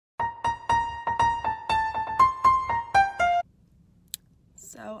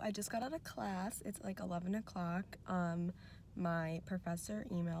I just got out of class. It's like 11 o'clock. My professor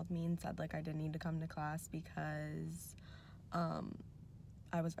emailed me and said like I didn't need to come to class because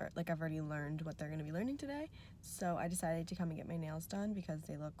I've already learned what they're going to be learning today. So I decided to come and get my nails done because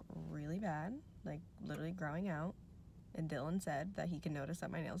they look really bad, like literally growing out. And Dylan said that he can notice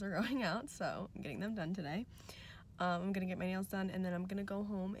that my nails are growing out, so I'm getting them done today. I'm gonna get my nails done and then I'm gonna go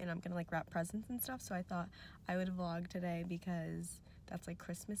home and I'm gonna like wrap presents and stuff. So I thought I would vlog today because that's like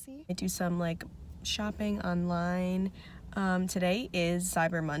Christmassy. I do some like shopping online. Today is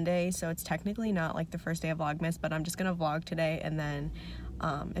Cyber Monday, so it's technically not like the first day of Vlogmas, but I'm just gonna vlog today, and then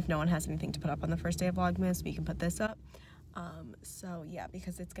if no one has anything to put up on the first day of Vlogmas, we can put this up. So yeah,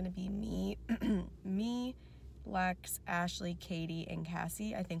 because it's gonna be me, Lex, Ashley, Katie, and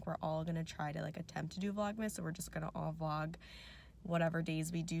Cassie. I think we're all gonna try to like attempt to do Vlogmas, so we're just gonna all vlog whatever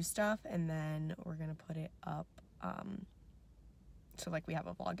days we do stuff, and then we're gonna put it up so like we have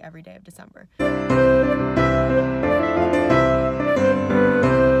a vlog every day of December.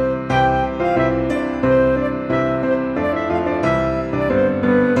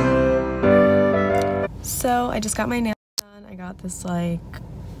 So I just got my nails done. I got this like,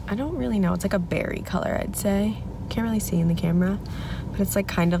 I don't really know, it's like a berry color, I'd say. Can't really see in the camera, but it's like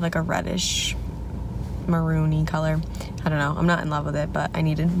kind of like a reddish maroony color. I don't know, I'm not in love with it, but I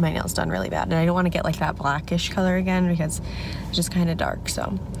needed my nails done really bad, and I don't want to get like that blackish color again because it's just kind of dark.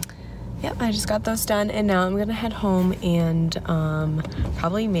 So yep, I just got those done, and now I'm gonna head home and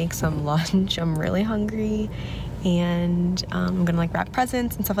probably make some lunch. I'm really hungry, and I'm gonna like wrap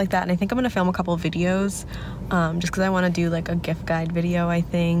presents and stuff like that, and I think I'm gonna film a couple of videos just because I want to do like a gift guide video. I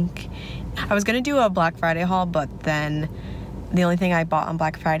think I was gonna do a Black Friday haul, but then the only thing I bought on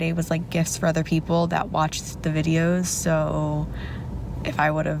Black Friday was like gifts for other people that watched the videos, so if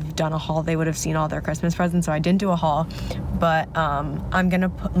I would have done a haul, they would have seen all their Christmas presents, so I didn't do a haul. But I'm gonna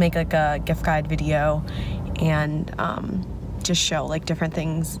make like a gift guide video and just show like different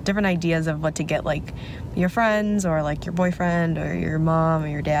things, different ideas of what to get like your friends or like your boyfriend or your mom or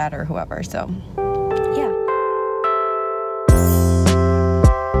your dad or whoever. So yeah.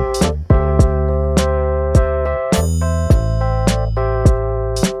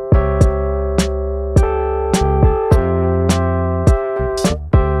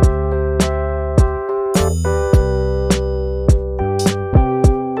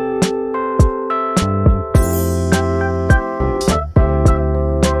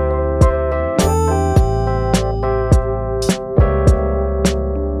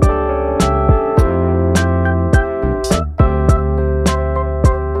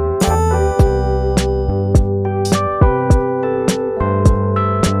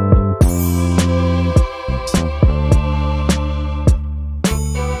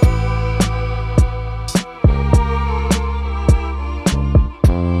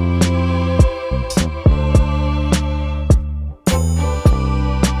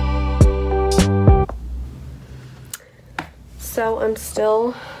 So I'm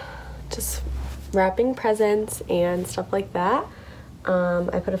still just wrapping presents and stuff like that.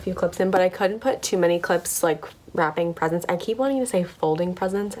 I put a few clips in, but I couldn't put too many clips like wrapping presents. I keep wanting to say folding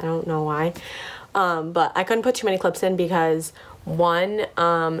presents. I don't know why. But I couldn't put too many clips in because one,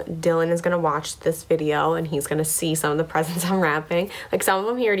 Dylan is gonna watch this video and he's gonna see some of the presents I'm wrapping. Like some of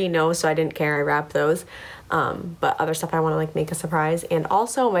them he already knows, so I didn't care, I wrapped those. But other stuff I want to like make a surprise. And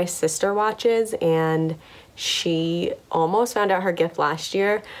also my sister watches, and she almost found out her gift last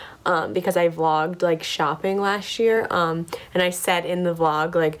year because I vlogged like shopping last year, and I said in the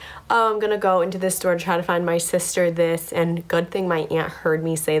vlog like, oh, I'm gonna go into this store to try to find my sister this, and good thing my aunt heard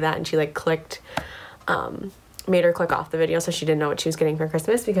me say that and she like clicked, made her click off the video, so she didn't know what she was getting for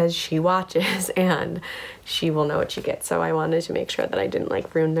Christmas because she watches and she will know what she gets. So I wanted to make sure that I didn't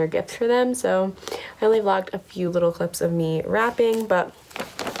like ruin their gifts for them, so I only vlogged a few little clips of me wrapping. But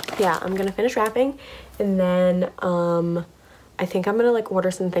yeah, I'm gonna finish wrapping, and then I think I'm gonna like order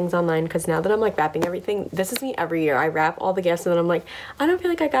some things online because now that I'm like wrapping everything, this is me every year. I wrap all the gifts and then I'm like, I don't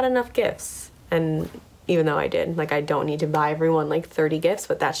feel like I got enough gifts, and even though I did, like I don't need to buy everyone like 30 gifts,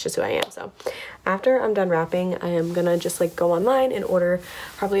 but that's just who I am. So after I'm done wrapping, I am gonna just like go online and order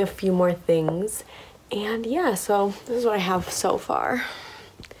probably a few more things. And yeah, so this is what I have so far.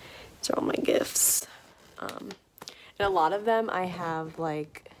 These are all my gifts. And a lot of them I have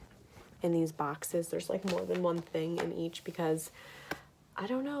like in these boxes. There's like more than one thing in each because I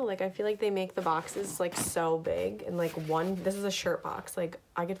don't know, like I feel like they make the boxes like so big, and like this is a shirt box, like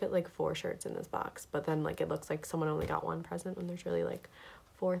I could fit like 4 shirts in this box, but then like it looks like someone only got one present when there's really like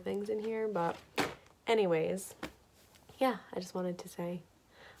 4 things in here. But anyways, yeah, I just wanted to say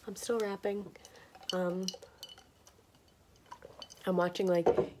I'm still wrapping. I'm watching like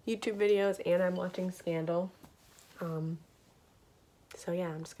YouTube videos and I'm watching Scandal. So yeah,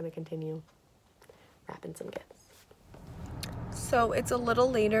 I'm just gonna continue wrapping some gifts. So it's a little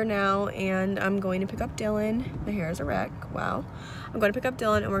later now and I'm going to pick up Dylan. My hair is a wreck, wow. I'm going to pick up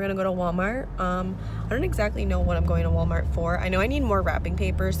Dylan and we're gonna go to Walmart. I don't exactly know what I'm going to Walmart for. I know I need more wrapping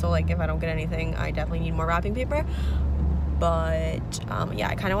paper, so like if I don't get anything, I definitely need more wrapping paper. But yeah,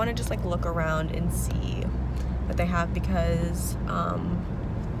 I kind of want to just like look around and see what they have because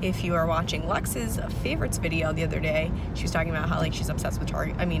if you are watching Lex's favorites video the other day, she was talking about how like she's obsessed with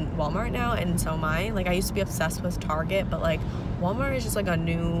Walmart now, and so am I. Like I used to be obsessed with Target, but like Walmart is just like a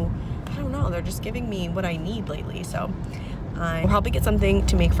new, I don't know, they're just giving me what I need lately. So I'll probably get something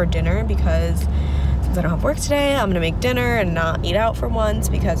to make for dinner because since I don't have work today, I'm gonna make dinner and not eat out for once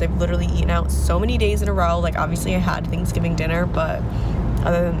because I've literally eaten out so many days in a row. Like obviously I had Thanksgiving dinner, but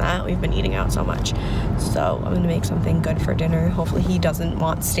other than that, we've been eating out so much. So I'm gonna make something good for dinner. Hopefully he doesn't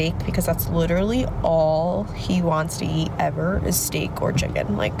want steak because that's literally all he wants to eat ever is steak or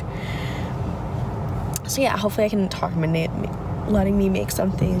chicken. Like, so yeah, hopefully I can talk him into letting me make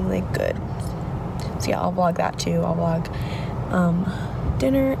something like good. So yeah, I'll vlog that too. I'll vlog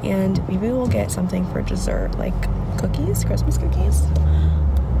dinner and maybe we'll get something for dessert, like cookies, Christmas cookies.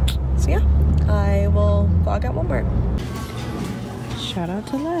 So yeah, I will vlog at Walmart. Shout out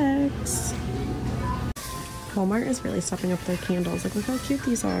to Lex. Walmart is really stepping up their candles. Like, look how cute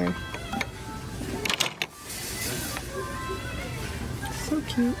these are. So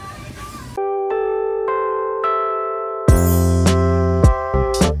cute.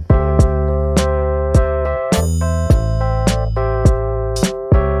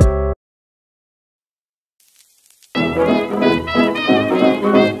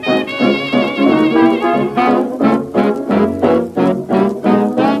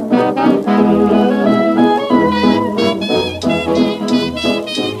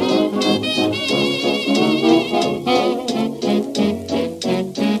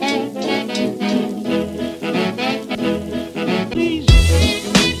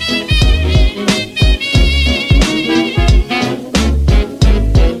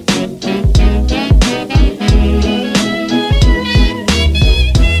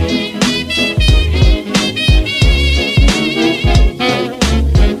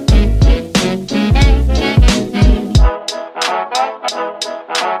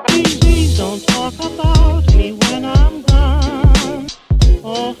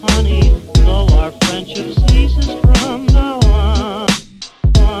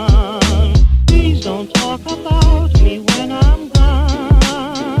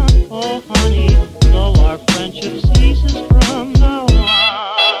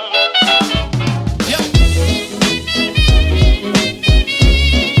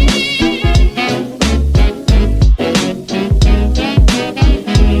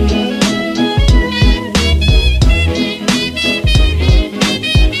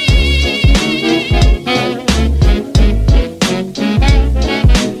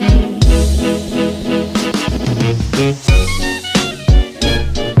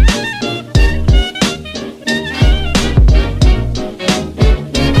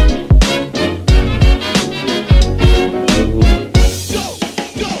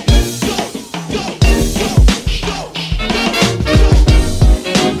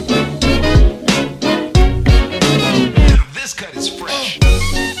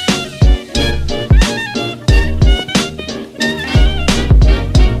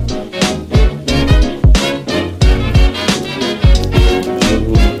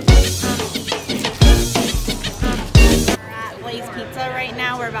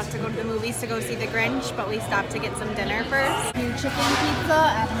 to go to the movies to go see the Grinch, but we stopped to get some dinner first. Chicken pizza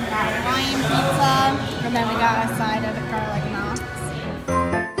and Hawaiian pizza, and then we got a side of the garlic